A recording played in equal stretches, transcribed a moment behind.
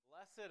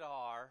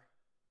are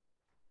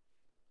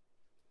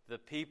the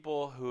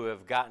people who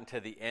have gotten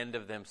to the end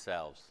of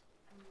themselves.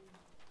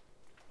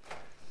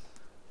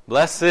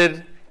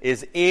 Blessed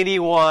is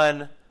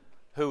anyone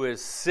who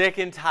is sick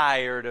and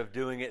tired of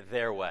doing it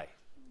their way.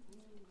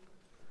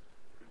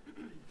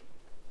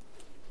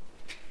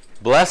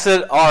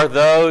 Blessed are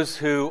those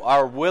who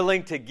are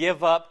willing to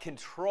give up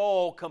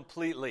control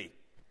completely.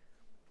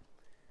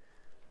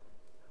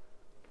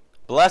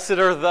 Blessed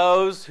are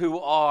those who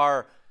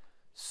are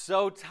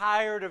so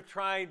tired of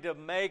trying to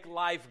make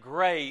life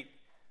great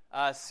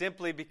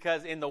simply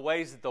because in the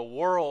ways that the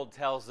world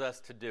tells us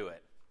to do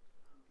it.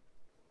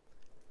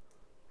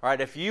 All right,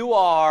 if you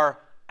are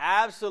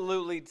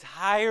absolutely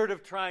tired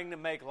of trying to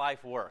make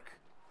life work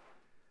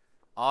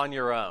on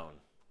your own,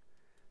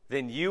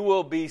 then you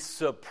will be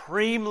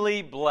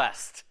supremely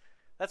blessed.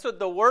 That's what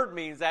the word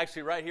means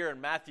actually right here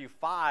in Matthew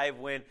 5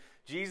 when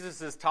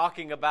Jesus is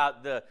talking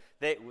about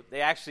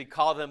they actually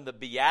call them the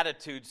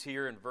Beatitudes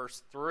here in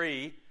verse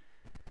 3.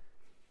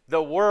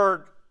 The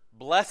word,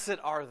 blessed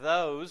are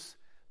those,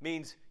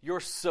 means you're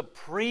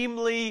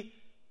supremely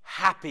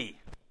happy.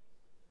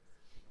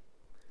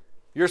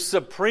 You're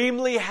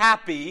supremely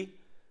happy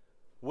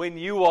when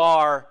you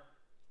are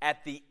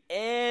at the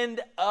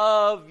end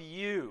of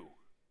you.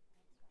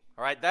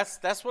 All right,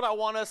 that's what I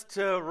want us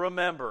to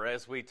remember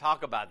as we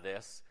talk about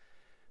this.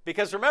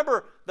 Because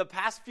remember, the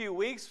past few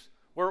weeks,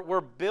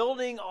 we're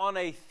building on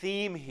a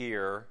theme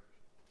here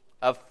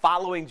of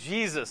following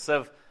Jesus,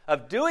 of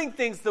doing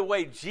things the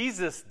way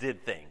Jesus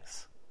did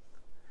things.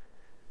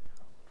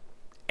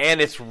 And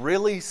it's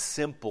really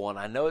simple, and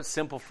I know it's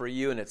simple for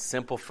you and it's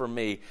simple for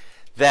me,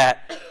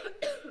 that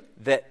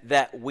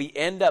we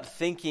end up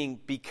thinking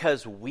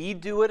because we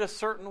do it a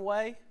certain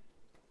way,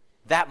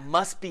 that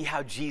must be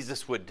how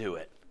Jesus would do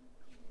it.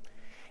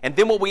 And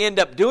then what we end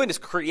up doing is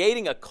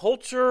creating a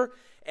culture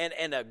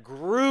and a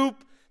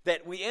group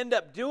that we end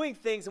up doing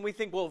things and we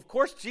think, well, of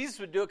course Jesus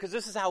would do it because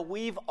this is how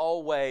we've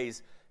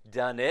always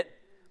done it.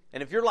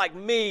 And if you're like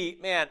me,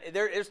 man,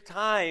 there is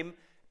time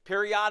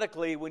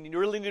periodically when you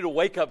really need a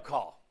wake-up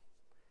call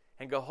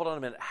and go, hold on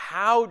a minute,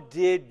 how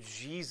did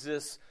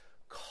Jesus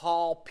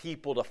call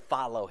people to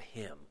follow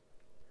him?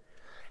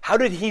 How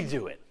did he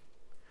do it?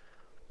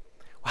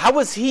 How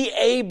was he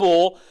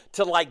able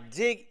to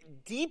dig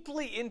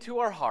deeply into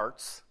our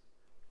hearts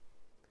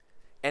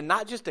and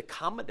not just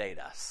accommodate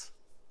us?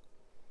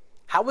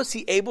 How was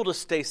he able to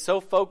stay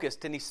so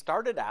focused? And he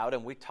started out,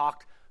 and we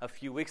talked a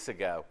few weeks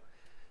ago,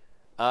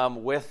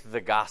 with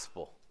the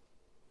gospel.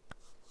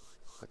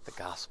 With the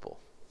gospel.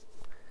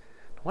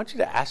 I want you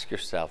to ask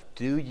yourself,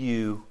 do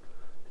you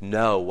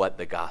know what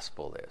the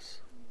gospel is?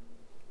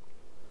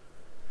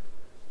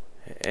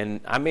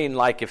 And I mean,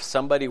 if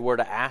somebody were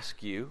to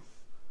ask you,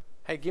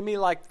 hey, give me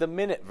the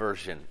minute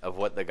version of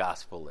what the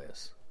gospel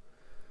is.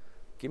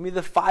 Give me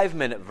the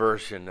 5-minute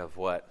version of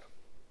what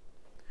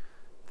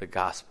the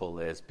gospel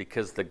is.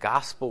 Because the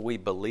gospel we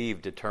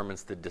believe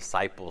determines the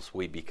disciples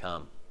we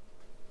become.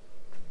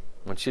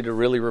 I want you to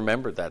really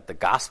remember that. The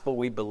gospel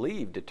we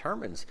believe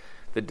determines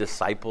the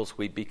disciples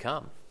we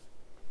become.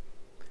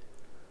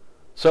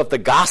 So if the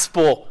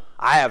gospel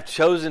I have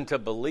chosen to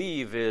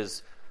believe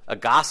is a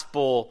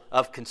gospel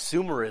of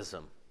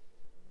consumerism,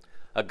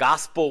 a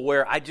gospel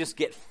where I just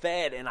get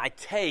fed and I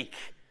take,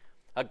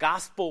 a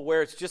gospel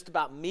where it's just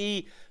about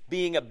me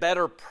being a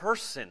better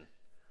person,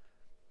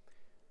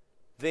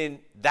 then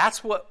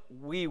that's what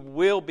we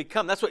will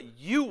become. That's what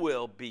you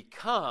will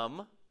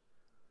become.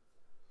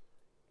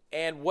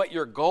 And what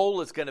your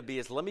goal is going to be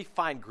is let me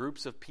find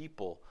groups of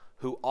people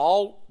who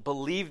all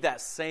believe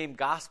that same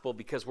gospel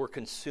because we're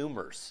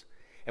consumers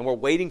and we're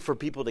waiting for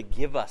people to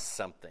give us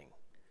something.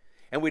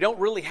 And we don't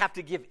really have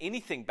to give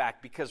anything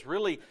back because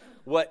really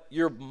what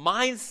your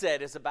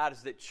mindset is about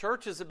is that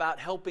church is about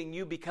helping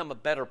you become a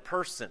better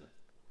person.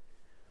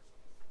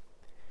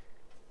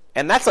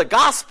 And that's a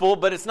gospel,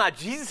 but it's not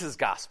Jesus'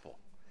 gospel.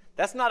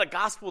 That's not a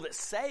gospel that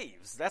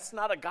saves. That's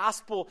not a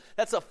gospel,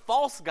 that's a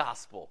false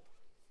gospel.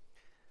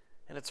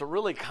 And it's a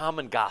really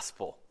common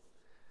gospel.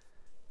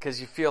 Because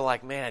you feel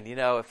like, man,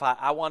 if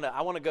I want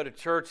to go to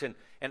church and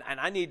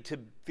I need to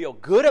feel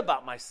good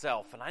about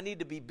myself and I need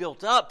to be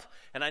built up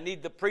and I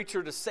need the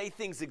preacher to say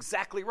things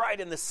exactly right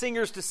and the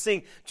singers to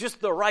sing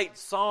just the right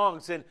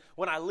songs. And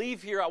when I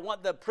leave here, I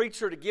want the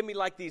preacher to give me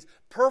these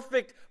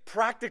perfect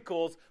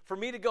practicals for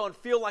me to go and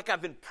feel like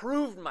I've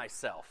improved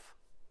myself.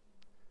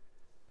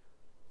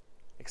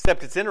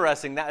 Except it's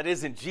interesting, that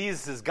isn't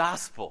Jesus'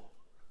 gospel.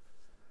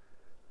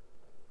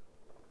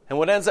 And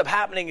what ends up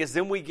happening is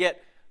then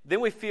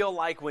we feel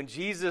like when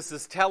Jesus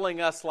is telling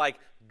us,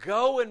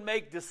 go and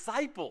make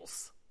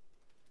disciples,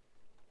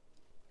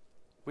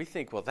 we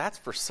think, well, that's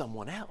for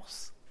someone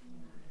else.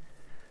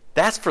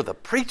 That's for the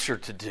preacher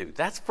to do.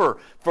 That's for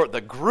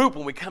the group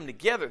when we come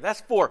together. That's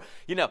for,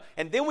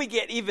 and then we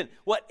get even,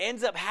 what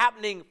ends up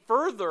happening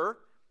further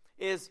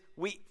is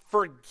we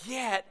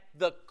forget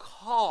the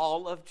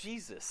call of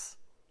Jesus.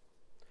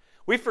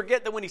 We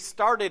forget that when he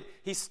started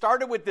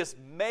with this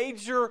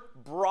major,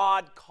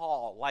 broad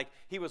call.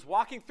 He was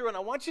walking through, and I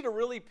want you to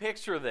really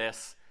picture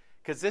this,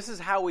 because this is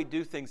how we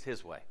do things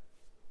his way.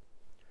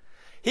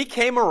 He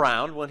came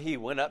around when he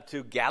went up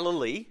to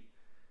Galilee,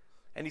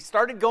 and he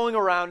started going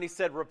around, and he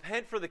said,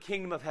 repent, for the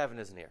kingdom of heaven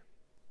is near.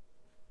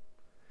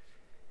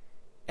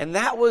 And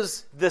that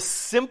was the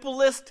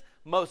simplest,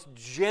 most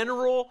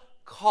general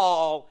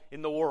call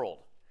in the world.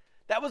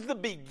 That was the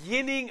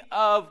beginning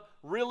of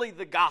really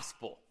the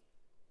gospel.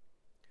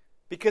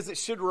 Because it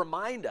should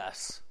remind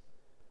us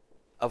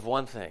of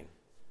one thing.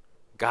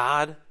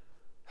 God,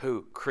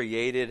 who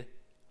created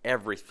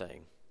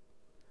everything,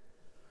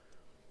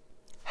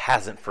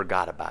 hasn't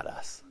forgot about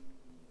us.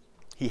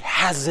 He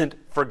hasn't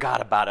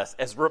forgot about us.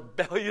 As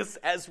rebellious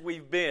as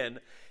we've been,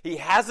 He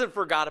hasn't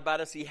forgot about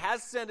us. He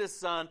has sent His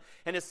Son,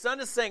 and His Son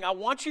is saying, I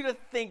want you to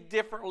think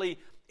differently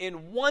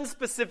in one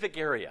specific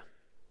area.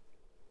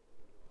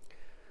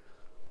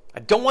 I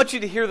don't want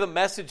you to hear the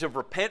message of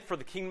repent, for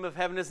the kingdom of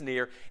heaven is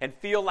near, and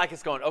feel like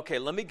it's going, okay,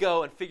 let me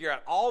go and figure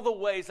out all the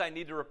ways I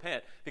need to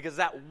repent, because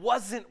that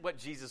wasn't what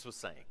Jesus was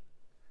saying.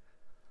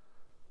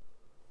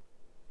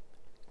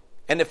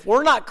 And if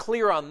we're not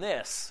clear on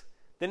this,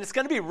 then it's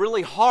going to be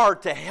really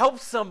hard to help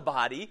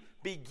somebody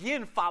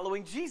begin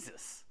following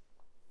Jesus.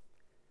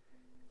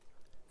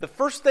 The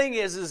first thing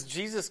is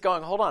Jesus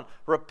going, hold on,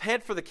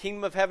 repent, for the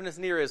kingdom of heaven is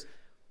near, is,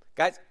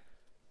 guys,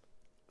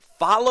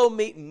 follow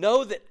me,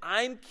 know that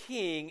I'm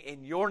king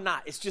and you're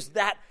not. It's just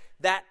that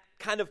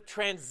kind of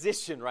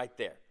transition right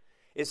there.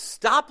 Is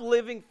stop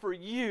living for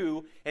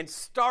you and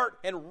start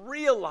and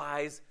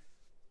realize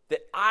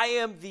that I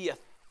am the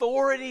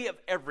authority of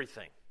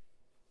everything.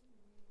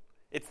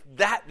 It's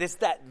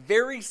that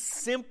very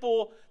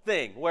simple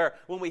thing where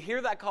when we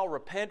hear that call,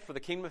 repent, for the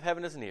kingdom of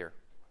heaven is near,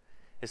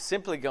 it's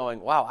simply going,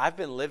 wow, I've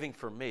been living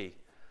for me,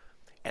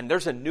 and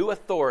there's a new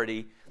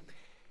authority,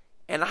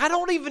 and I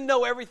don't even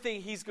know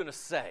everything He's going to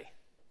say,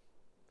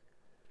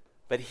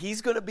 but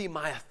He's going to be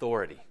my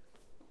authority.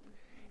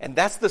 And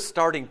that's the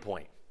starting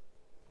point.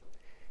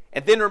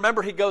 And then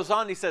remember, He goes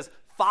on, He says,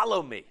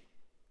 follow me,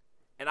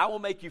 and I will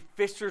make you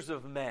fishers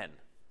of men.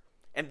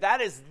 And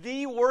that is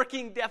the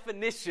working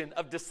definition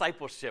of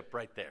discipleship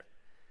right there.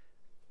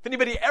 If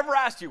anybody ever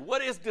asked you,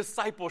 what is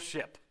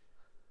discipleship?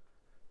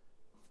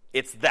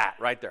 It's that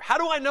right there. How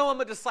do I know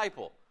I'm a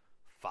disciple?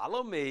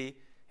 Follow me,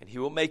 and He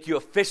will make you a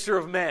fisher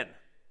of men.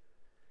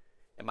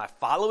 Am I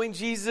following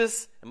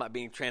Jesus? Am I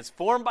being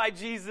transformed by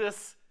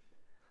Jesus?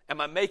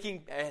 Am I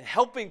making and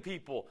helping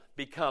people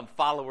become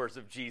followers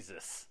of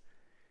Jesus?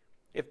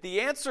 If the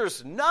answer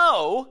is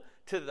no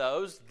to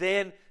those,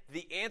 then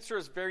the answer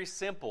is very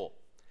simple.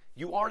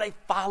 You aren't a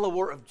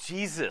follower of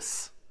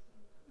Jesus.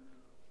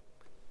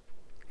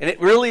 And it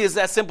really is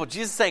that simple.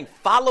 Jesus is saying,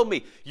 follow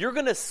me. You're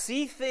going to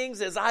see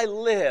things as I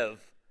live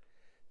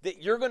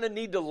that you're going to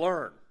need to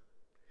learn.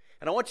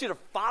 And I want you to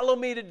follow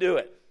me to do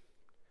it.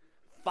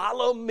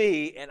 Follow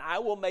me, and I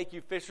will make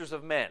you fishers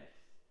of men.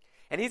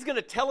 And He's going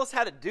to tell us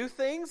how to do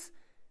things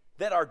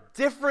that are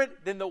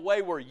different than the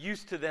way we're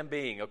used to them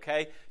being,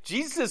 okay?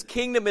 Jesus'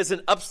 kingdom is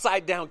an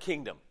upside-down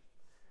kingdom.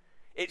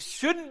 It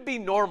shouldn't be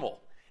normal.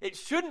 It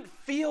shouldn't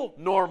feel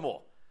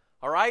normal,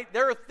 all right?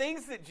 There are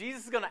things that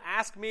Jesus is going to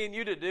ask me and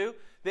you to do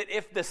that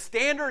if the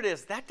standard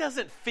is that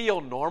doesn't feel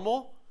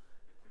normal,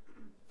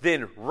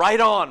 then right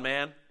on,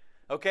 man,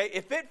 okay?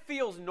 If it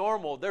feels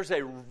normal, there's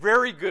a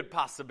very good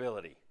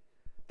possibility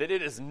that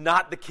it is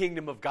not the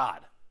kingdom of God,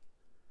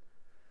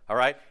 all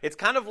right? It's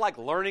kind of like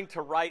learning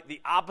to write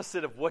the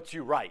opposite of what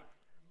you write.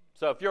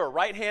 So if you're a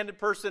right-handed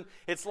person,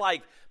 it's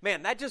like,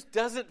 man, that just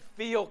doesn't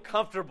feel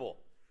comfortable.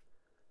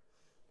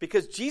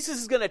 Because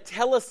Jesus is going to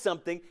tell us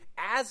something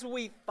as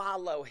we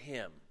follow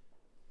Him.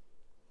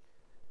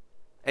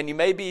 And you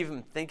may be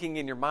even thinking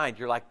in your mind,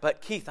 you're like, but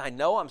Keith, I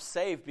know I'm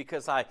saved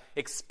because I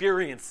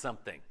experienced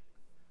something.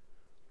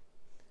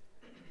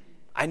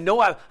 I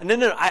know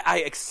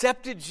I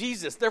accepted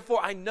Jesus. Therefore,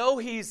 I know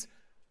He's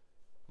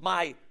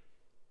my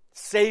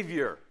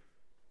Savior.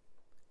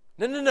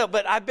 No,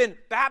 but I've been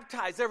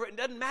baptized. It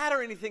doesn't matter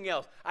anything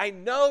else. I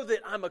know that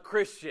I'm a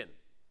Christian.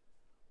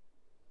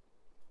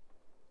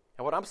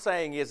 And what I'm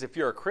saying is, if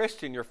you're a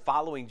Christian, you're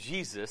following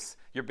Jesus,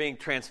 you're being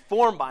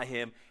transformed by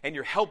Him, and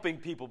you're helping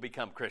people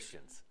become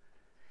Christians.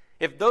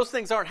 If those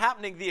things aren't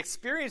happening, the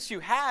experience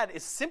you had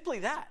is simply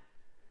that.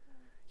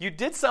 You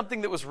did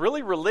something that was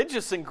really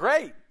religious and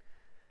great,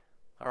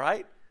 all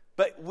right?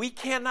 But we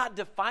cannot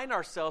define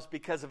ourselves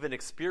because of an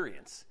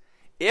experience.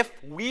 If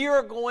we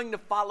are going to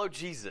follow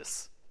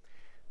Jesus,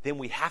 then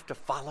we have to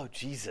follow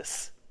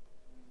Jesus.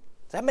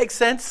 Does that make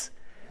sense?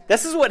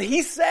 This is what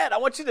He said. I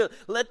want you to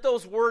let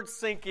those words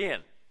sink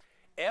in.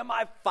 Am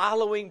I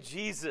following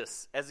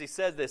Jesus as He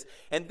says this?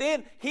 And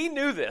then He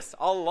knew this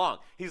all along.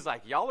 He's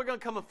like, y'all are going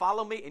to come and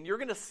follow me, and you're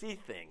going to see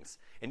things,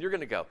 and you're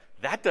going to go,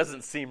 that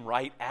doesn't seem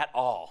right at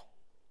all.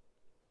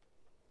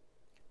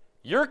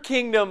 Your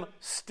kingdom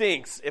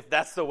stinks if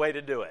that's the way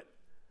to do it.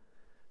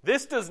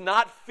 This does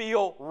not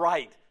feel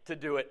right to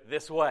do it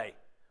this way.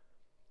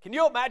 Can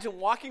you imagine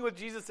walking with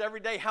Jesus every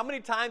day? How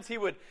many times he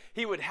would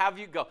have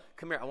you go,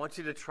 come here, I want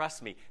you to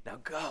trust me. Now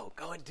go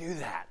and do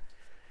that.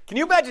 Can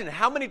you imagine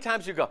how many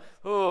times you go,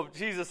 oh,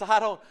 Jesus, I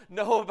don't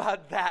know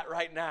about that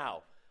right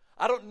now.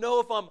 I don't know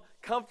if I'm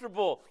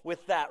comfortable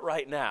with that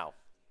right now.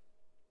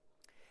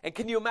 And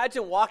can you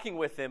imagine walking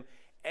with him,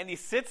 and he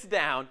sits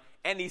down,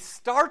 and he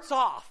starts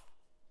off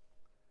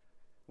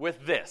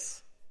with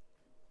this.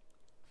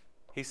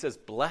 He says,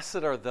 blessed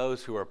are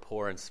those who are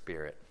poor in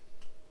spirit.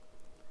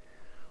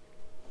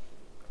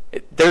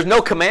 There's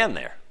no command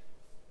there.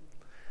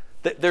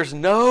 There's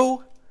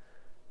no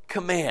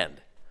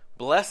command.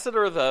 Blessed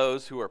are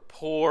those who are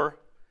poor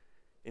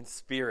in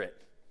spirit.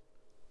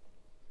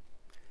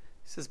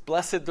 He says,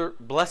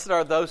 blessed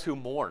are those who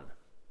mourn.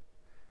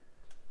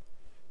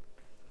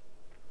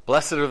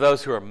 Blessed are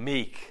those who are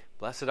meek.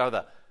 Blessed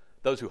are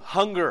those who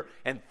hunger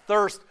and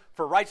thirst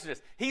for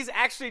righteousness. He's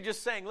actually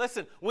just saying,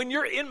 listen, when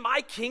you're in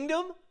my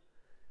kingdom,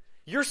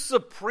 you're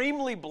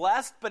supremely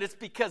blessed, but it's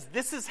because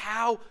this is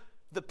how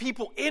the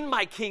people in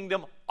my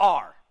kingdom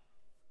are.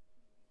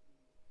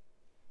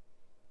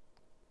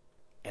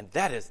 And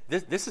that is,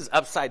 this is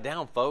upside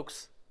down,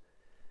 folks.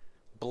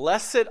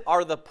 Blessed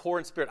are the poor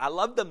in spirit. I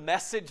love the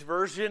Message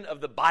version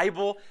of the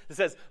Bible. It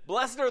says,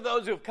 blessed are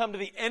those who have come to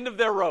the end of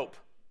their rope.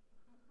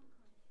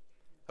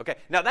 Okay,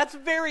 now that's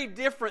very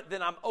different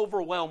than I'm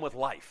overwhelmed with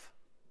life.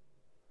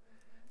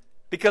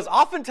 Because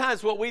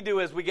oftentimes what we do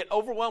is we get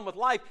overwhelmed with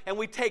life and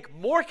we take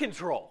more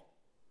control.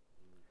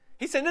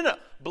 He said, no,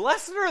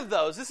 blessed are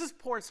those, this is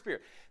poor in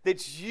spirit,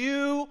 that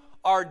you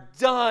are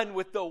done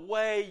with the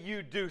way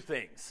you do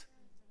things.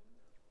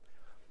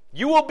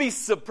 You will be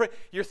surprised.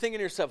 You're thinking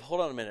to yourself,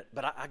 hold on a minute,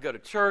 but I go to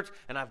church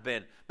and I've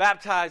been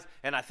baptized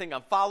and I think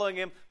I'm following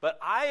him, but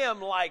I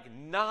am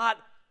I'm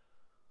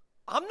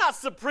not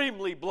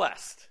supremely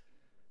blessed.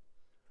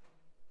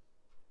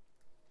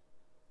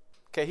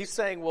 Okay, he's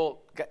saying,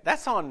 well,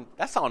 that's on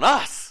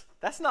us.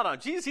 That's not on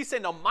Jesus. He's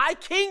saying, no, my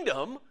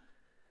kingdom,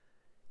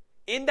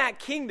 in that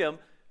kingdom,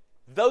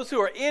 those who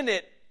are in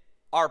it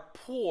are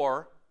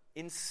poor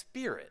in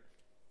spirit.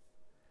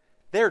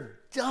 They're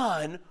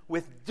done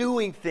with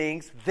doing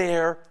things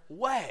their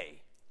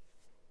way.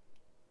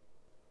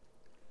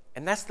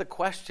 And that's the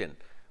question.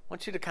 I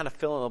want you to kind of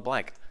fill in the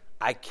blank.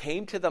 I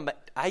came to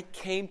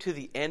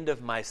the end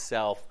of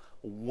myself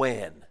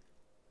when?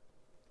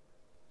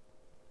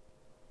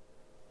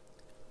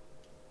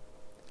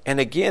 And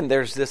again,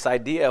 there's this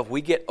idea of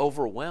we get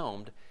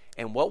overwhelmed,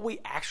 and what we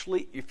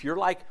actually, if you're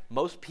like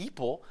most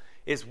people,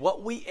 is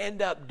what we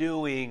end up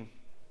doing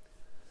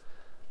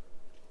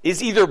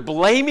is either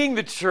blaming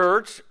the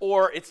church,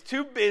 or it's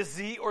too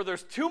busy, or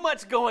there's too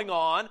much going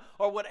on,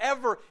 or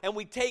whatever, and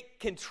we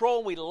take control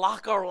and we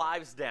lock our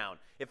lives down.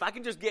 If I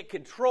can just get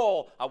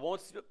control, I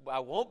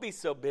won't be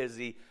so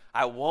busy,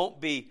 I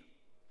won't be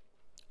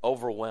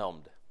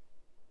overwhelmed.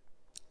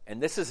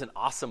 And this is an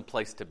awesome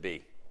place to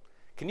be.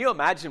 Can you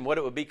imagine what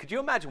it would be? Could you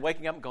imagine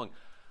waking up and going,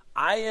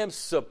 I am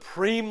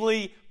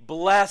supremely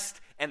blessed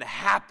and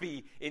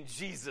happy in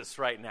Jesus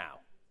right now.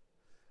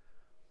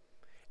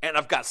 And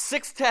I've got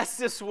 6 tests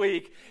this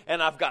week,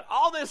 and I've got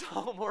all this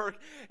homework,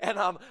 and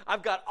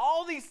I've got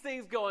all these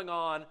things going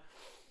on,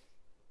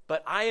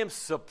 but I am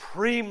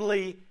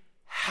supremely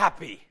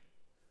happy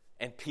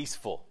and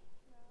peaceful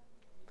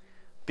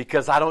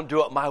because I don't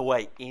do it my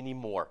way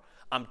anymore.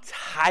 I'm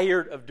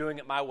tired of doing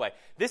it my way.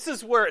 This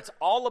is where it's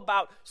all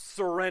about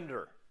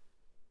surrender.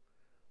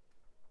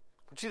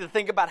 I want you to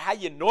think about how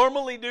you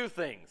normally do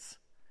things.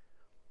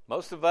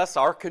 Most of us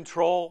are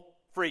control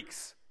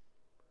freaks.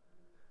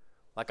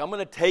 Like, I'm going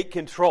to take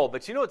control.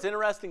 But you know what's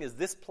interesting is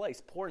this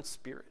place, poor in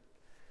spirit.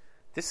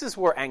 This is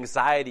where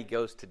anxiety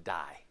goes to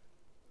die.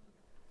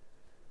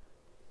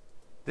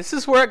 This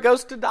is where it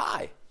goes to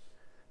die.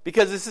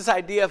 Because it's this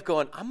idea of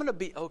going, I'm going to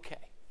be okay.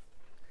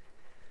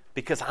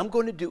 Because I'm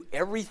going to do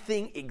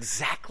everything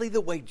exactly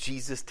the way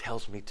Jesus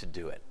tells me to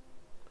do it.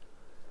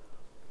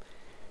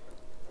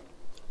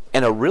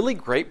 And a really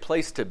great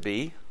place to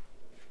be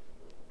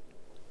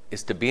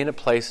is to be in a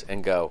place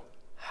and go,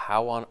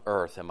 how on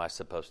earth am I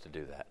supposed to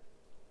do that?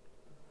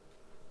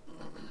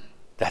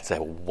 That's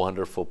a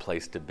wonderful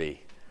place to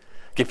be.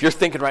 If you're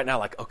thinking right now,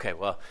 like, okay,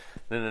 well,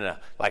 no.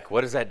 Like,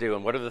 what does that do?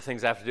 And what are the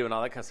things I have to do? And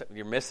all that kind of stuff.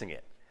 You're missing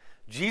it.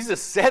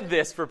 Jesus said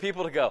this for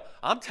people to go,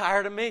 I'm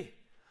tired of me.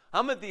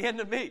 I'm at the end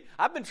of me.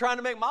 I've been trying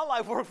to make my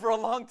life work for a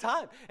long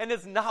time, and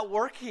it's not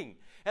working.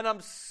 And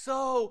I'm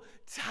so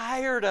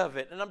tired of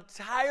it. And I'm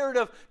tired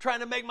of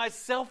trying to make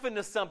myself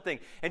into something.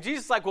 And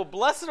Jesus is like, well,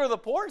 blessed are the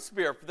poor in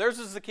spirit, for theirs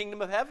is the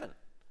kingdom of heaven.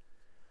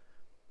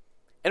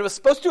 And it was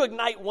supposed to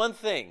ignite one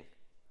thing.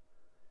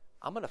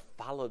 I'm going to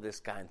follow this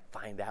guy and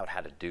find out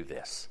how to do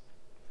this.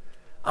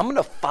 I'm going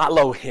to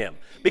follow him.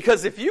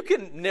 Because if you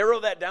can narrow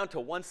that down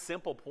to one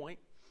simple point,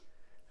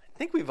 I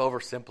think we've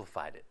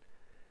oversimplified it.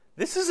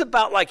 This is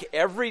about like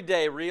every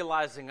day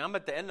realizing I'm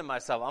at the end of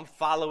myself. I'm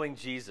following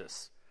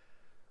Jesus.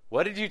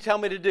 What did you tell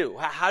me to do?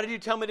 How did you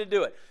tell me to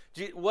do it?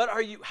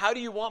 How do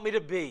you want me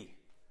to be?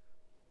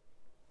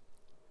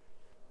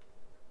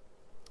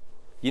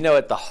 You know,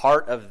 at the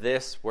heart of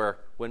this,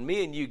 when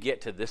me and you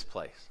get to this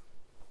place,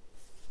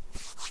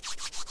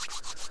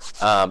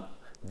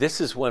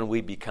 this is when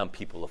we become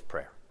people of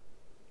prayer.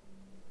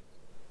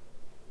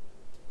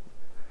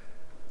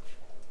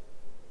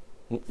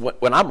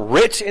 When I'm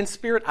rich in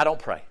spirit, I don't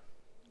pray.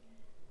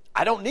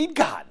 I don't need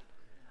God.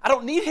 I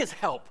don't need his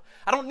help.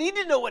 I don't need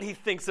to know what he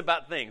thinks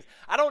about things.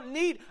 I don't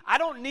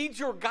need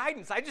your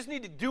guidance. I just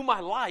need to do my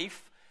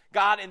life,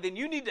 God, and then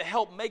you need to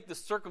help make the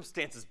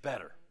circumstances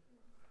better.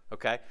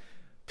 Okay?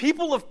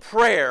 People of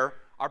prayer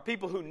are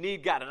people who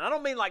need God. And I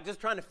don't mean like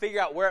just trying to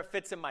figure out where it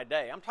fits in my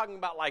day. I'm talking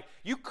about like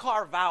you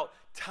carve out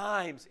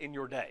times in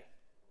your day.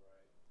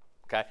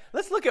 Okay?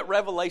 Let's look at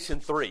Revelation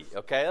 3.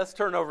 Okay? Let's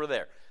turn over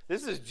there.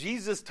 This is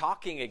Jesus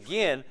talking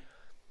again.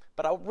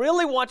 But I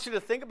really want you to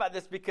think about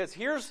this because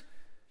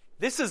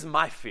this is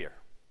my fear.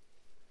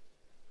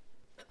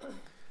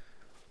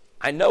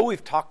 I know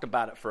we've talked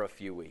about it for a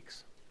few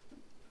weeks.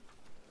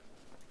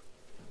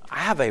 I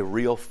have a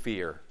real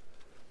fear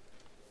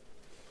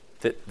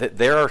that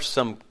there are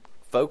some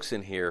folks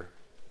in here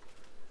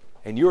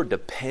and you're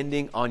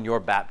depending on your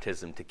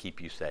baptism to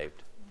keep you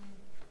saved.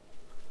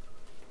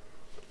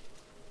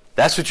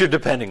 That's what you're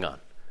depending on.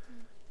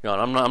 You know,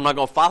 I'm not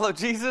going to follow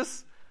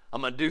Jesus.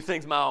 I'm going to do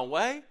things my own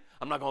way.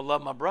 I'm not going to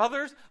love my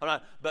brothers.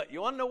 But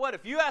you want to know what?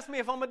 If you ask me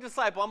if I'm a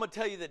disciple, I'm going to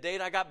tell you the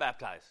date I got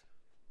baptized.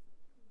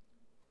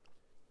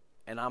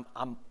 And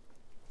I'm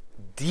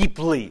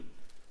deeply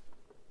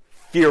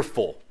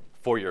fearful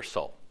for your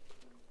soul.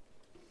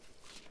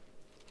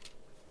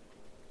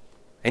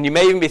 And you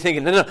may even be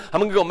thinking, no, I'm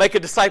going to go make a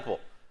disciple.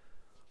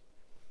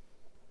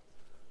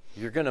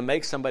 You're going to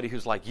make somebody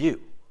who's like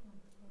you.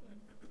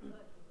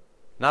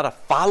 Not a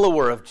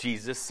follower of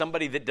Jesus,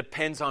 somebody that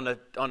depends on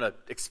a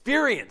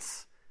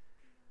experience.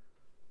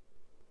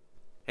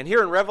 And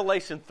here in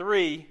Revelation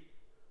 3,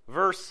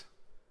 verse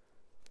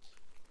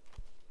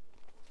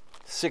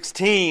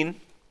 16,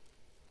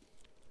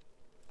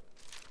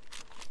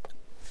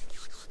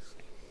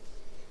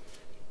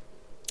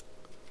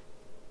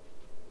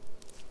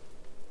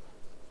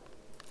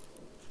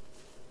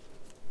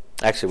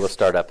 actually, we'll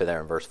start up in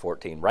there in verse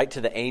 14. Write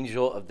to the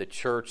angel of the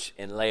church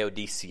in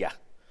Laodicea.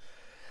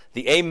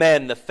 The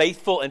Amen, the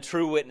faithful and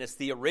true witness,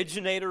 the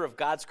originator of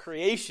God's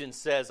creation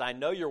says, I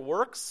know your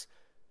works.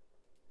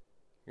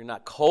 You're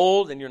not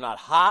cold and you're not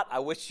hot. I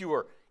wish you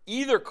were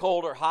either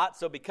cold or hot.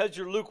 So because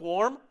you're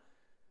lukewarm,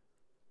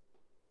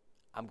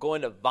 I'm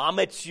going to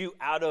vomit you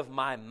out of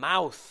my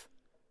mouth.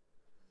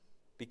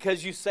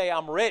 Because you say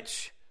I'm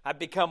rich, I've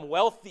become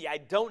wealthy, I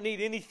don't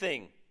need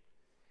anything.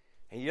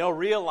 And you don't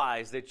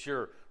realize that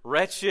you're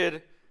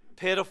wretched,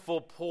 pitiful,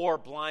 poor,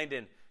 blind,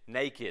 and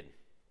naked.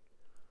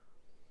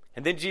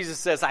 And then Jesus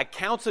says, I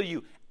counsel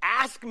you,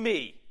 ask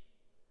me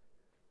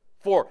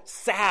for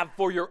salve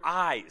for your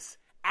eyes.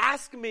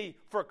 Ask me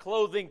for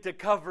clothing to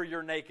cover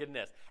your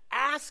nakedness.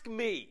 Ask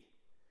me.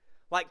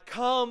 Like,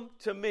 come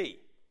to me.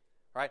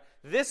 Right?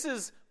 This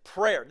is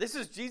prayer. This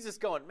is Jesus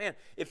going, man,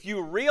 if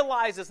you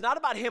realize it's not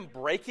about him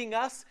breaking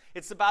us,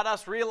 it's about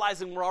us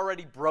realizing we're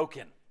already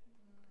broken.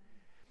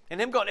 And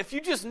him going, if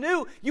you just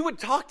knew, you would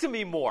talk to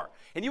me more.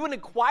 And you would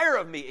inquire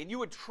of me. And you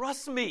would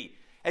trust me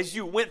as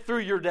you went through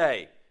your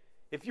day.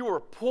 If you were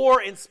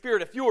poor in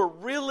spirit, if you were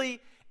really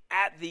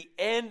at the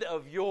end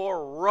of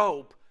your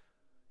rope,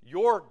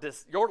 your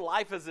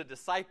life as a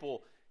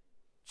disciple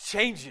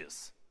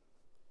changes.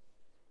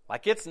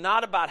 Like it's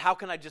not about how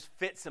can I just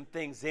fit some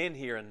things in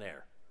here and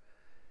there.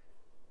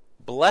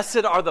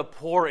 Blessed are the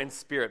poor in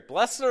spirit.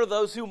 Blessed are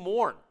those who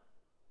mourn.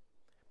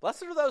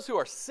 Blessed are those who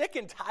are sick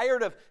and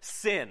tired of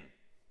sin.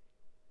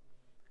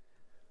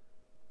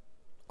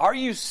 Are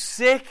you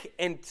sick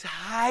and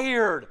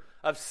tired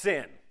of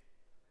sin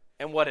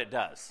and what it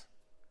does?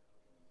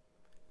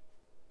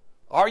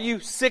 Are you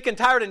sick and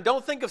tired? And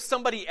don't think of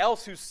somebody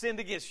else who sinned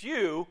against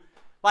you.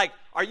 Like,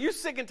 are you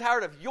sick and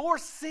tired of your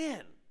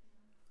sin?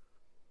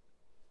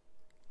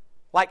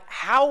 Like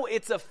how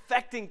it's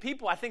affecting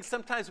people. I think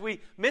sometimes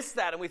we miss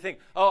that and we think,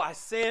 oh, I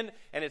sin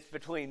and it's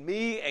between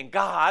me and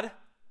God.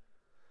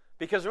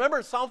 Because remember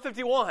in Psalm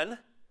 51,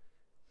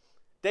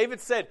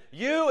 David said,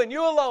 you and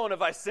you alone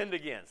have I sinned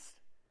against.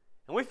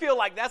 And we feel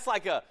like that's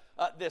like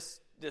this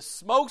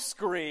smoke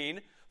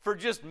screen for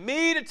just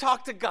me to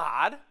talk to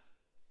God.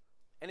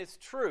 And it's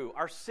true,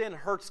 our sin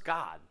hurts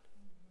God.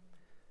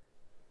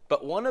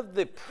 But one of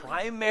the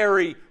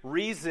primary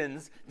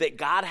reasons that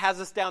God has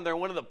us down there,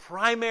 one of the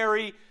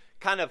primary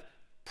kind of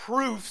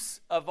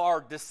proofs of our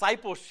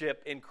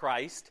discipleship in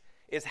Christ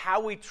is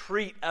how we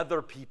treat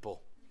other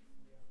people.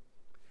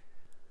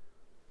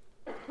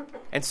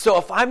 And so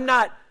if I'm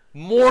not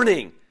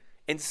mourning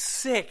and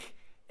sick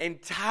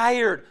and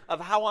tired of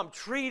how I'm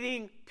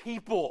treating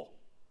people,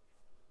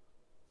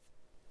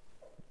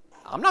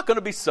 I'm not going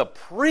to be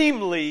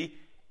supremely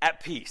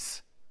at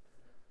peace.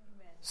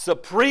 Amen.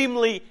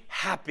 Supremely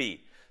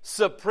happy.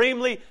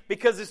 Supremely,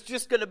 because it's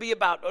just going to be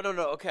about, oh,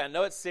 no, okay, I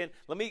know it's sin.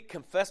 Let me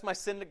confess my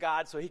sin to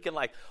God so he can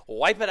like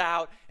wipe it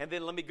out. And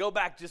then let me go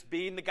back just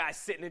being the guy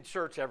sitting in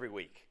church every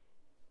week.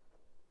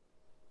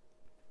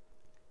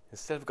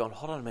 Instead of going,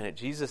 hold on a minute,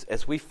 Jesus,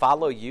 as we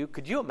follow you,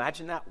 could you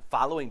imagine that,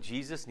 following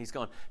Jesus? And he's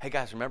going, hey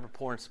guys, remember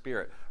poor in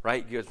spirit,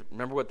 right? You guys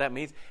remember what that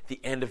means? The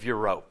end of your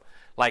rope.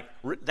 Like,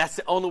 that's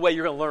the only way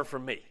you're going to learn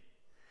from me.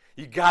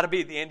 You got to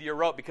be at the end of your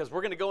rope because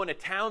we're going to go into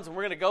towns and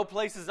we're going to go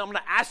places. I'm going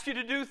to ask you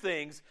to do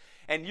things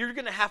and you're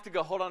going to have to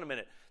go, hold on a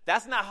minute.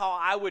 That's not how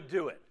I would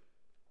do it.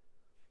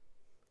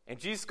 And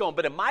Jesus is going,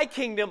 but in my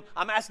kingdom,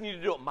 I'm asking you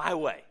to do it my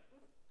way.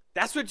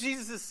 That's what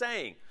Jesus is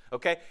saying,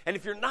 okay? And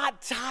if you're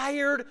not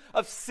tired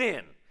of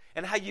sin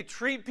and how you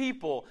treat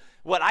people,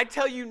 what I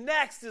tell you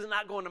next is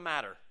not going to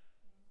matter.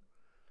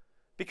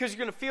 Because you're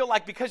going to feel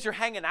like because you're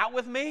hanging out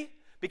with me,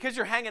 because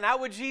you're hanging out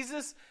with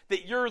Jesus,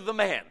 that you're the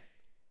man.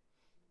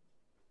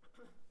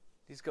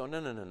 He's going,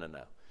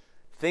 no.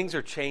 Things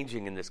are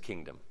changing in this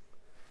kingdom.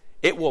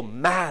 It will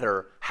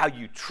matter how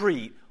you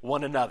treat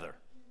one another.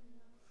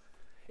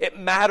 It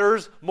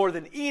matters more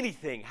than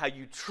anything how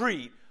you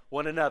treat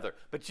one another.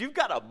 But you've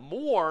got to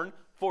mourn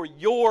for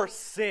your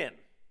sin.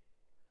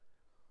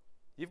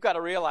 You've got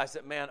to realize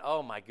that, man,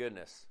 oh my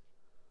goodness.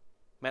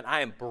 Man,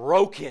 I am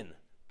broken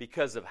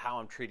because of how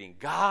I'm treating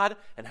God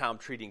and how I'm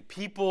treating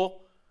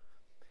people.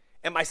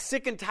 Am I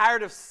sick and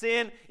tired of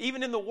sin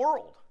even in the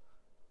world?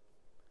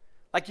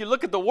 Like you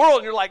look at the world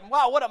and you're like,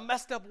 wow, what a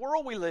messed up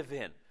world we live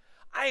in.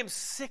 I am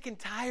sick and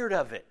tired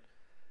of it.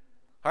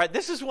 All right,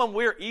 this is one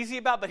we're easy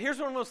about, but here's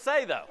what I'm going to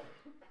say, though.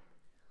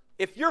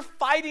 If you're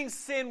fighting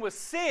sin with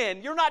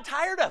sin, you're not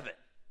tired of it.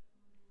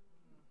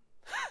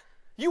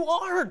 You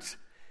aren't.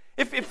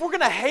 If we're going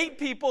to hate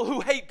people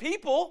who hate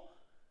people,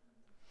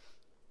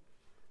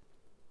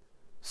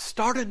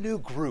 start a new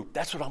group.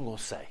 That's what I'm going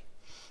to say.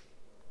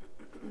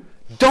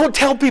 Don't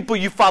tell people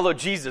you follow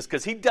Jesus,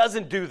 because he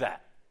doesn't do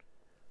that.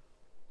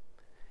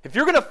 If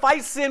you're going to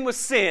fight sin with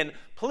sin,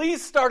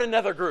 please start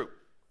another group.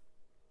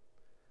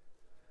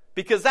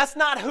 Because that's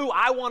not who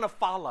I want to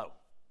follow.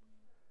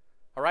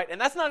 All right?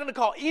 And that's not going to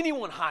call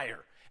anyone higher.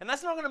 And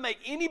that's not going to make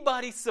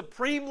anybody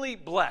supremely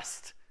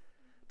blessed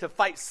to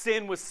fight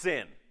sin with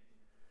sin.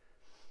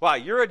 Wow,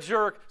 you're a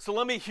jerk, so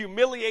let me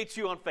humiliate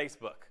you on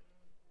Facebook.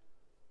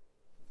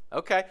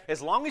 Okay?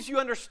 As long as you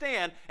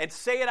understand and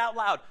say it out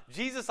loud,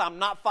 Jesus, I'm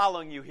not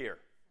following you here.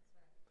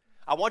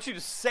 I want you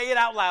to say it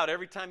out loud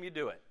every time you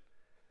do it.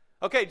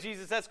 Okay,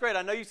 Jesus, that's great.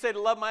 I know you say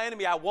to love my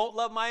enemy. I won't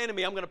love my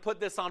enemy. I'm going to put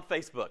this on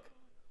Facebook.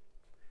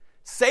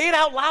 Say it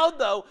out loud,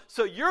 though,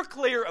 so you're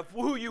clear of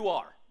who you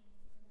are.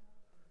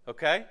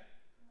 Okay?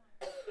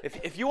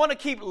 If you want to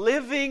keep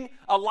living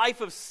a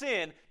life of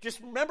sin, just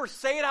remember,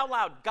 say it out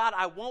loud. God,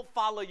 I won't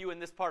follow you in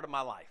this part of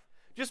my life.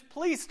 Just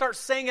please start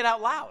saying it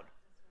out loud.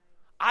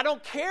 I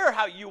don't care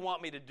how you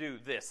want me to do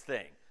this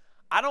thing.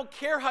 I don't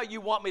care how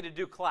you want me to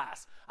do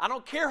class. I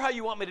don't care how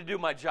you want me to do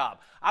my job.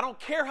 I don't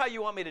care how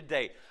you want me to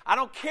date. I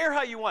don't care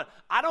how you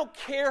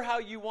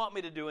want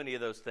me to do any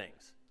of those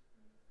things.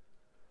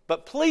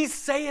 But please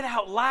say it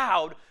out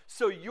loud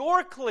so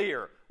you're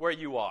clear where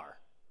you are.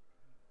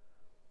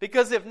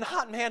 Because if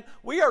not, man,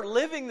 we are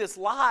living this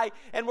lie,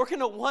 and we're going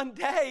to one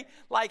day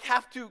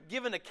have to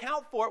give an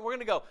account for it. We're going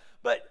to go,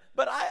 but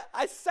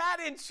I sat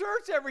in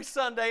church every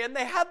Sunday and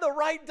they had the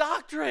right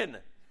doctrine.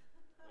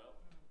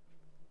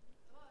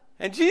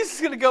 And Jesus is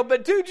going to go,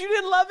 but dude, you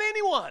didn't love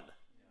anyone.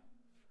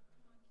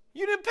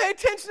 You didn't pay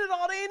attention at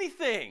all to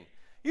anything.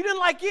 You didn't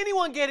like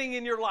anyone getting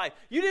in your life.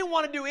 You didn't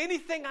want to do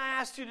anything I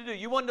asked you to do.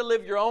 You wanted to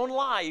live your own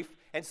life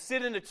and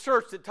sit in a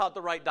church that taught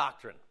the right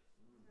doctrine.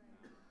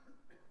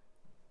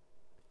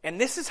 And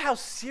this is how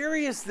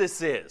serious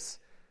this is.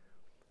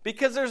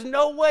 Because there's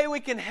no way we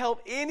can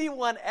help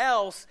anyone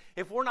else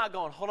if we're not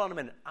going, hold on a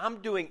minute, I'm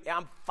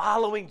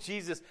following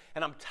Jesus,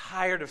 and I'm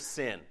tired of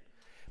sin.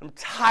 I'm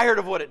tired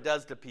of what it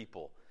does to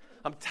people.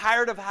 I'm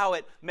tired of how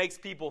it makes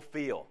people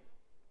feel.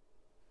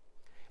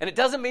 And it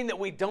doesn't mean that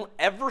we don't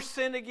ever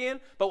sin again,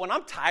 but when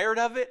I'm tired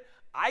of it,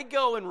 I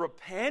go and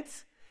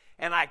repent,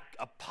 and I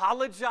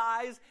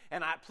apologize,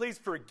 and please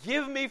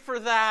forgive me for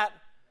that.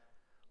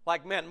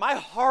 Like, man, my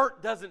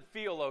heart doesn't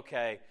feel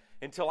okay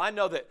until I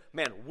know that,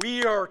 man,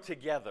 we are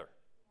together.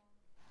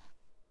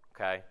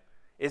 Okay?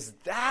 Is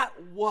that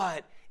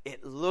what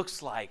it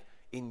looks like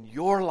in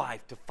your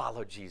life to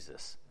follow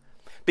Jesus?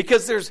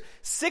 Because there's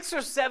 6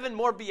 or 7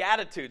 more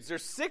Beatitudes.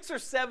 There's 6 or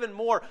 7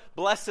 more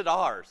blessed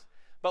are's.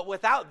 But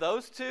without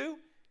those two,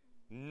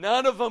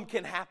 none of them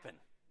can happen.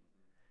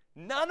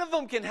 None of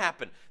them can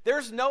happen.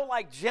 There's no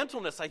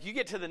gentleness. You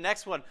get to the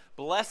next one,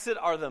 blessed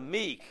are the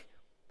meek.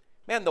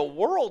 Man, the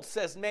world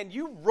says, man,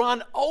 you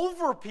run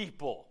over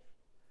people.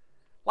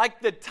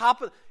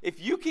 If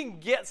you can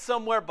get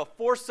somewhere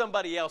before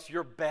somebody else,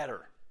 you're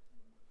better.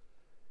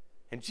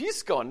 And Jesus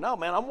is going, no,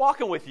 man, I'm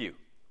walking with you.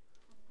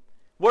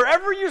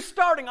 Wherever you're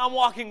starting, I'm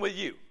walking with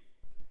you.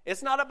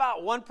 It's not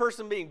about one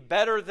person being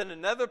better than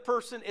another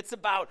person. It's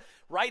about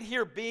right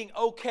here being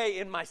okay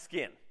in my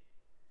skin.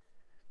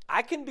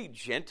 I can be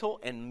gentle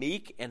and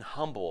meek and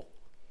humble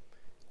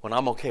when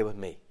I'm okay with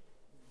me.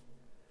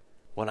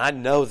 When I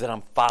know that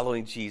I'm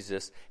following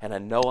Jesus, and I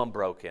know I'm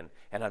broken,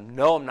 and I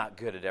know I'm not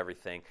good at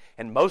everything,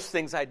 and most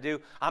things I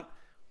do, I'm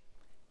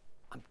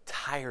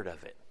tired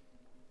of it.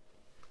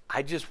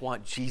 I just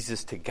want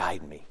Jesus to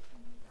guide me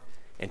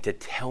and to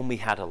tell me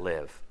how to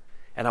live.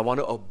 And I want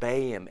to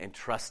obey him and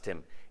trust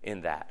him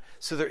in that.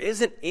 So there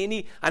isn't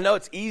any, I know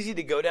it's easy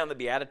to go down the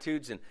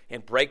Beatitudes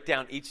and break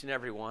down each and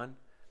every one,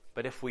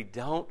 but if we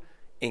don't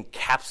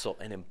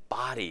encapsulate and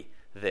embody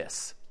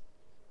this,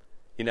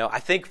 I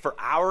think for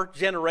our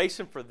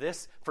generation, for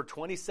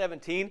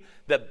 2017,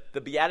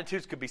 the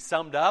Beatitudes could be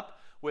summed up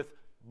with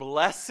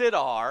blessed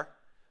are,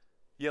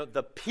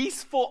 the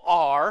peaceful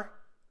are,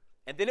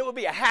 and then it would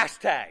be a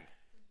hashtag,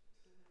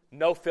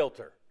 no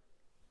filter.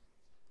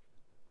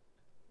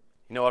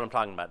 You know what I'm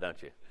talking about,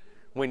 don't you?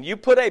 When you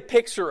put a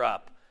picture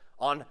up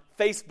on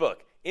Facebook,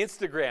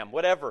 Instagram,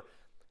 whatever,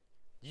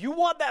 you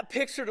want that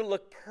picture to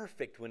look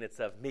perfect when it's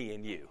of me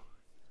and you.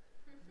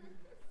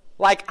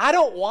 Like, I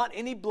don't want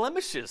any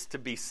blemishes to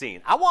be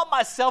seen. I want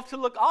myself to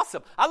look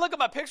awesome. I look at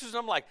my pictures and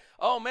I'm like,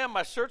 oh man,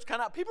 my shirt's kind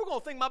of out. People are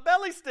going to think my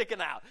belly's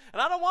sticking out.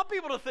 And I don't want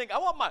people to think, I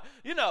want my,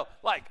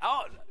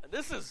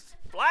 this is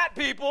flat,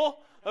 people,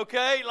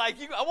 okay?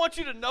 I want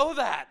you to know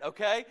that,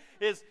 okay?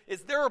 Is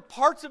there are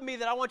parts of me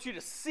that I want you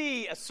to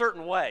see a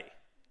certain way.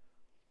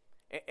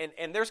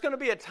 And there's going to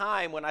be a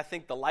time when I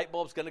think the light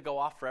bulb's going to go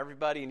off for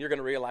everybody and you're going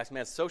to realize,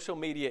 man, social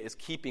media is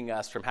keeping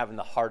us from having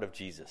the heart of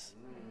Jesus.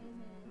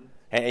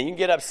 And you can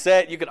get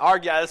upset, you can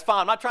argue, that's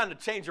fine. I'm not trying to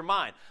change your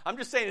mind. I'm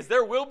just saying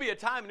there will be a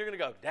time and you're going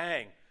to go,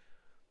 dang,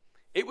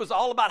 it was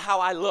all about how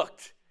I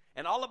looked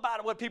and all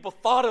about what people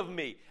thought of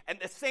me.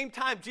 And at the same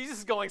time, Jesus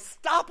is going,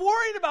 stop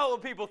worrying about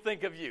what people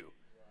think of you.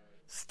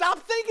 Stop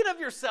thinking of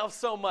yourself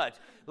so much.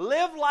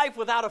 Live life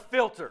without a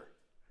filter.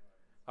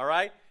 All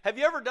right? Have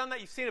you ever done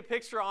that? You've seen a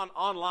picture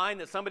online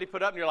that somebody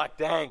put up and you're like,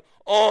 dang,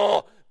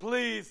 oh,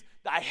 please,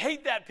 I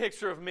hate that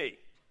picture of me.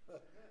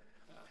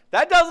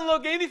 That doesn't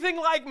look anything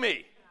like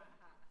me.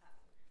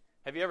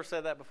 Have you ever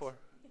said that before?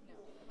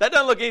 That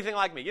doesn't look anything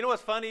like me. You know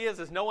what's funny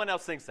is no one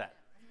else thinks that.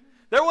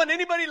 There wasn't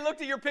anybody who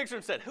looked at your picture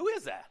and said, who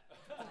is that?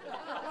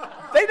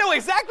 They know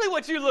exactly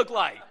what you look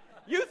like.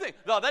 You think,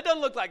 no, that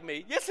doesn't look like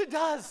me. Yes, it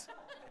does.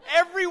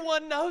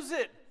 Everyone knows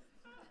it.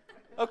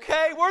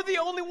 Okay? We're the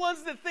only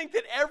ones that think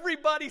that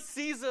everybody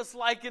sees us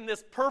like in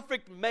this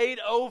perfect made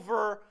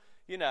over,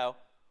 And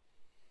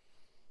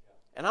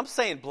I'm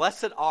saying,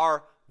 blessed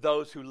are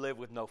those who live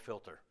with no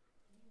filter.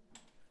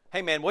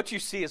 Hey, man, what you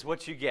see is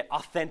what you get.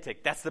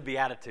 Authentic. That's the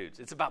Beatitudes.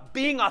 It's about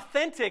being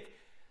authentic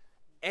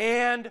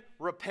and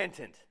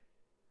repentant.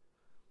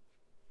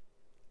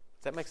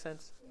 Does that make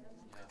sense? Yeah.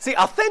 See,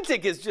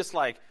 authentic is just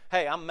like,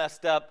 hey, I'm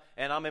messed up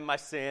and I'm in my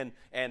sin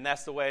and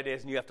that's the way it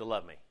is and you have to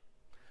love me.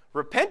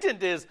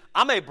 Repentant is,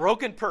 I'm a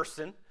broken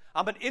person.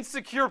 I'm an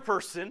insecure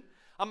person.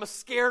 I'm a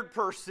scared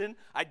person.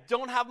 I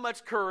don't have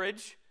much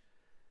courage.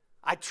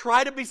 I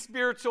try to be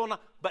spiritual,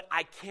 but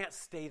I can't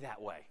stay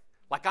that way.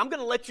 Like, I'm going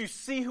to let you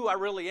see who I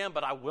really am,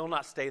 but I will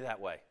not stay that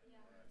way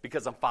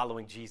because I'm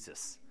following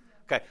Jesus.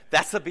 Okay,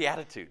 that's the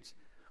Beatitudes.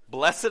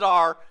 Blessed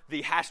are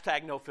the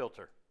hashtag no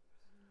filter.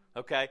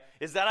 Okay,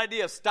 is that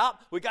idea of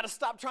we got to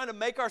stop trying to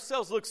make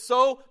ourselves look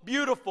so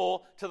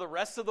beautiful to the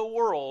rest of the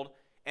world,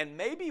 and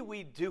maybe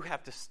we do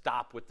have to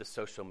stop with the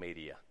social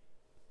media.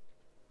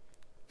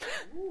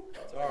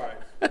 That's all right.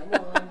 Come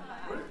on.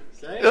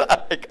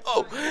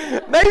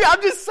 Maybe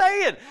I'm just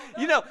saying,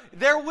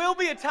 there will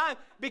be a time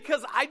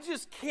because I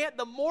just can't,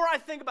 the more I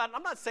think about it,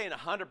 I'm not saying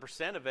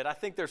 100% of it. I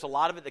think there's a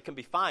lot of it that can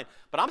be fine,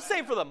 but I'm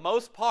saying for the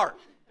most part,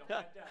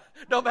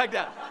 don't back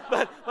down.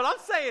 But I'm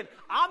saying,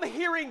 I'm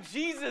hearing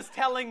Jesus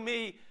telling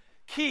me,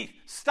 Keith,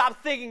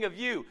 stop thinking of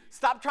you.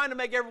 Stop trying to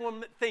make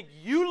everyone think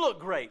you look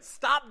great.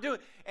 Stop doing,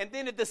 and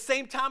then at the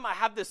same time, I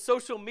have this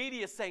social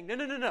media saying,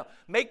 no.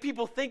 Make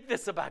people think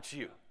this about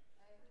you.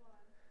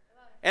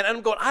 And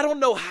I'm going, I don't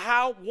know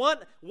how.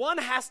 One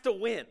has to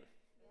win.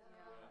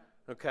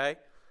 Okay?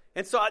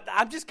 And so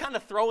I'm just kind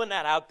of throwing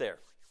that out there.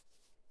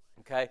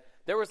 Okay?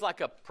 There was like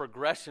a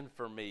progression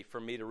for me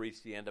to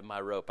reach the end of my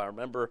rope. I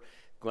remember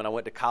when I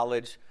went to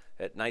college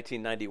at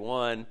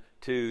 1991,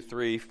 2,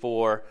 3,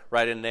 4,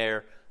 right in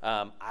there,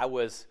 I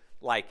was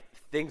like,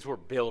 things were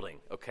building,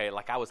 okay?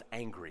 Like I was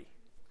angry.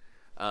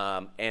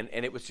 And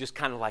it was just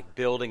kind of like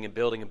building and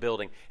building and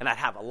building. And I'd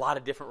have a lot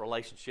of different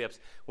relationships.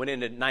 Went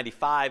into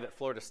 95 at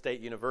Florida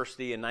State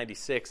University in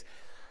 96.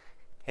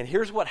 And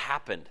here's what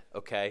happened,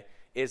 okay,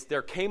 is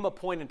there came a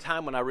point in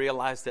time when I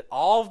realized that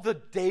all the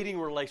dating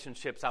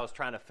relationships I was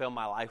trying to fill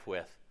my life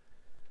with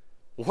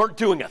weren't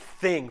doing a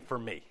thing for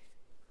me.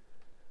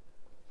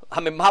 I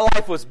mean, my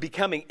life was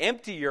becoming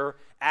emptier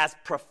as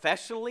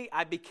professionally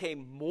I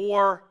became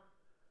more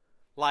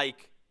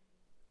like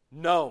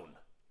known.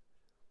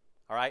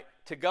 All right?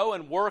 To go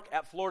and work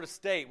at Florida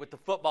State with the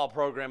football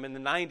program in the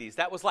 90s,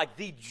 that was like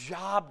the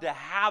job to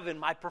have in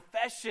my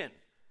profession.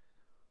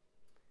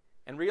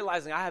 And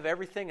realizing I have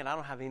everything and I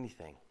don't have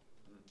anything.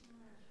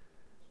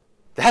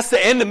 That's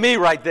the end of me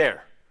right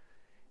there.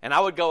 And I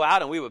would go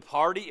out and we would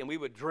party and we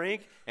would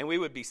drink and we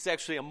would be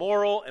sexually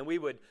immoral and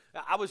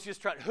I was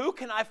just trying, who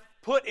can I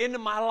put into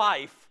my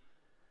life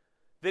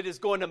that is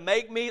going to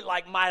make me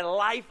like my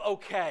life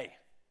okay?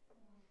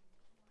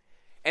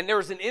 And there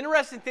was an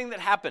interesting thing that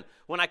happened.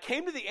 When I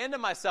came to the end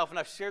of myself, and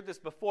I've shared this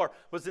before,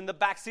 was in the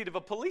backseat of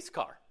a police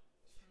car.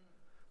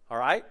 All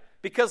right?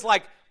 Because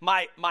like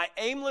my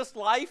aimless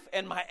life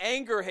and my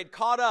anger had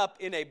caught up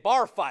in a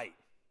bar fight.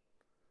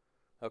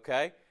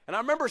 Okay? And I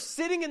remember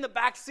sitting in the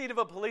backseat of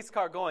a police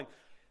car going,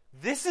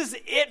 this is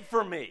it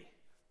for me.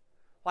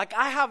 Like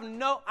I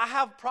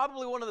have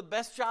probably one of the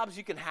best jobs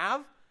you can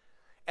have,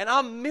 and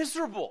I'm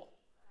miserable.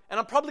 And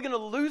I'm probably going to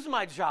lose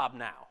my job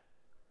now.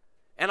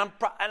 And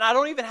I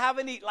don't even have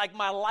any, like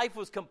my life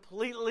was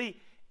completely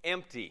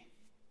empty.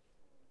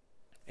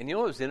 And you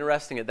know what was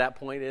interesting at that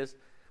point is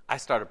I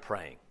started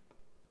praying.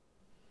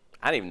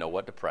 I didn't even know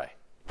what to pray.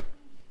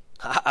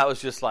 I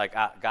was just like,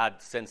 God,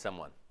 send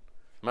someone.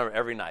 Remember,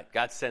 every night,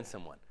 God, send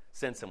someone,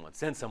 send someone,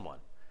 send someone.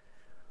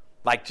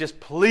 Like, just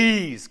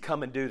please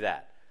come and do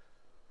that.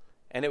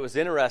 And it was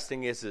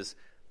interesting is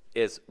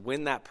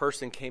when that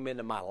person came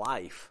into my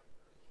life,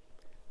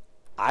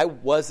 I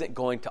wasn't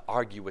going to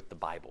argue with the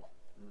Bible.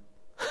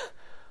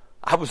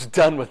 I was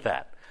done with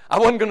that. I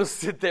wasn't going to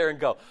sit there and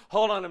go,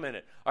 hold on a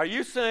minute. Are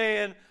you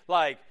saying,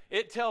 like,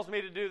 it tells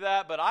me to do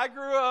that, but I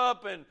grew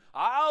up and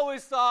I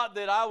always thought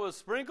that I was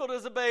sprinkled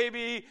as a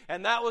baby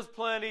and that was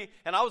plenty,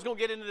 and I was going to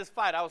get into this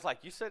fight. I was like,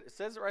 you said it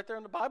says it right there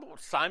in the Bible?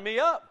 Sign me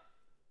up.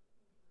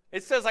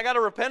 It says I got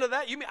to repent of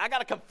that? You mean I got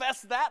to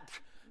confess that?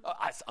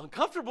 It's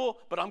uncomfortable,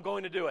 but I'm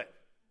going to do it.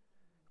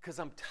 Because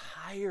I'm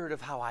tired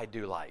of how I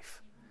do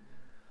life.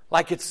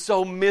 Like, it's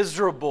so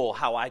miserable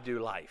how I do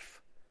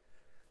life.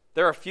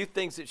 There are a few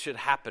things that should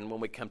happen when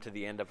we come to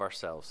the end of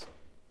ourselves.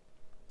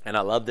 And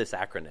I love this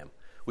acronym.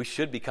 We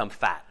should become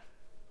fat.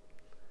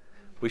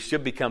 We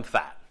should become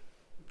fat.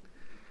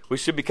 We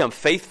should become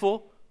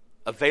faithful,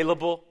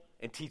 available,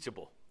 and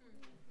teachable.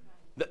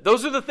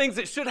 Those are the things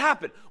that should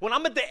happen. When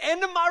I'm at the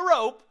end of my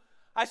rope,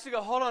 I should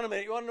go, hold on a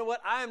minute. You want to know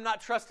what? I am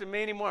not trusting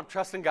me anymore. I'm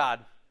trusting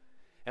God.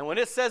 And when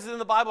it says it in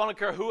the Bible, I don't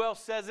care who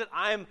else says it,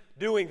 I'm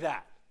doing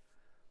that.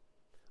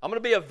 I'm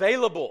going to be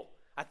available.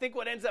 I think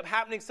what ends up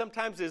happening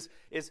sometimes is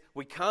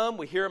we come,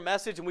 we hear a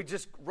message, and we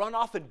just run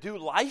off and do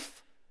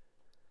life.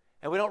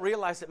 And we don't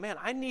realize that, man,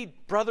 I need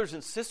brothers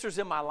and sisters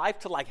in my life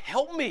to, like,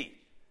 help me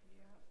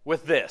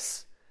with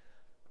this.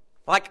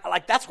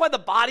 Like that's why the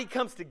body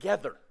comes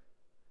together.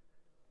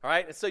 All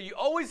right? And so you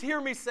always hear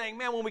me saying,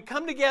 man, when we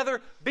come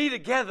together, be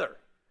together.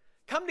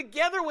 Come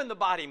together when the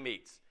body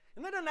meets.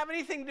 And that doesn't have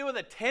anything to do with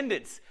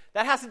attendance.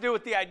 That has to do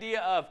with the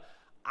idea of,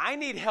 I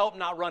need help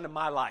not running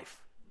my life.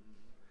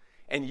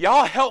 And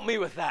y'all help me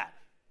with that.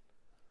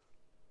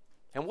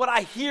 And what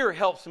I hear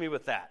helps me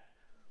with that.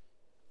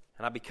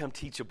 And I become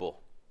teachable.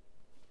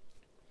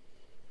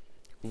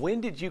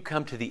 When did you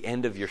come to the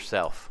end of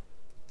yourself?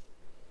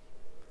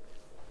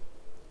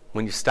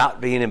 When you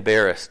stopped being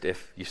embarrassed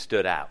if you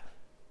stood out.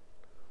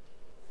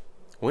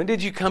 When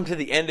did you come to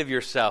the end of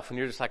yourself and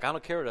you're just like, I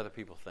don't care what other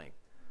people think.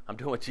 I'm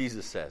doing what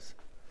Jesus says.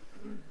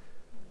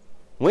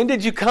 When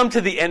did you come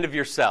to the end of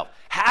yourself?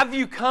 Have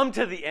you come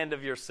to the end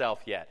of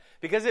yourself yet?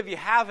 Because if you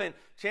haven't,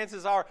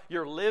 chances are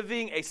you're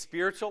living a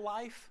spiritual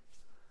life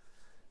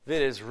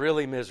that is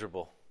really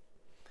miserable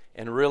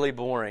and really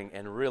boring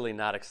and really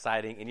not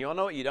exciting. And you all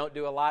know what you don't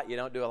do a lot? You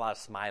don't do a lot of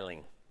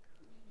smiling.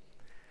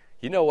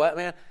 You know what,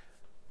 man?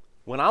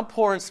 When I'm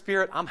poor in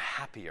spirit, I'm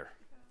happier.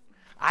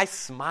 I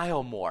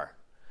smile more.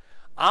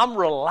 I'm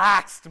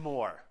relaxed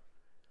more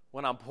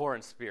when I'm poor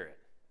in spirit.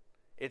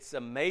 It's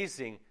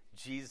amazing.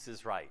 Jesus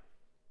is right.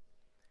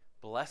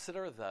 Blessed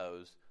are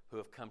those who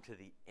have come to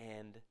the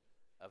end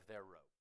of their rope.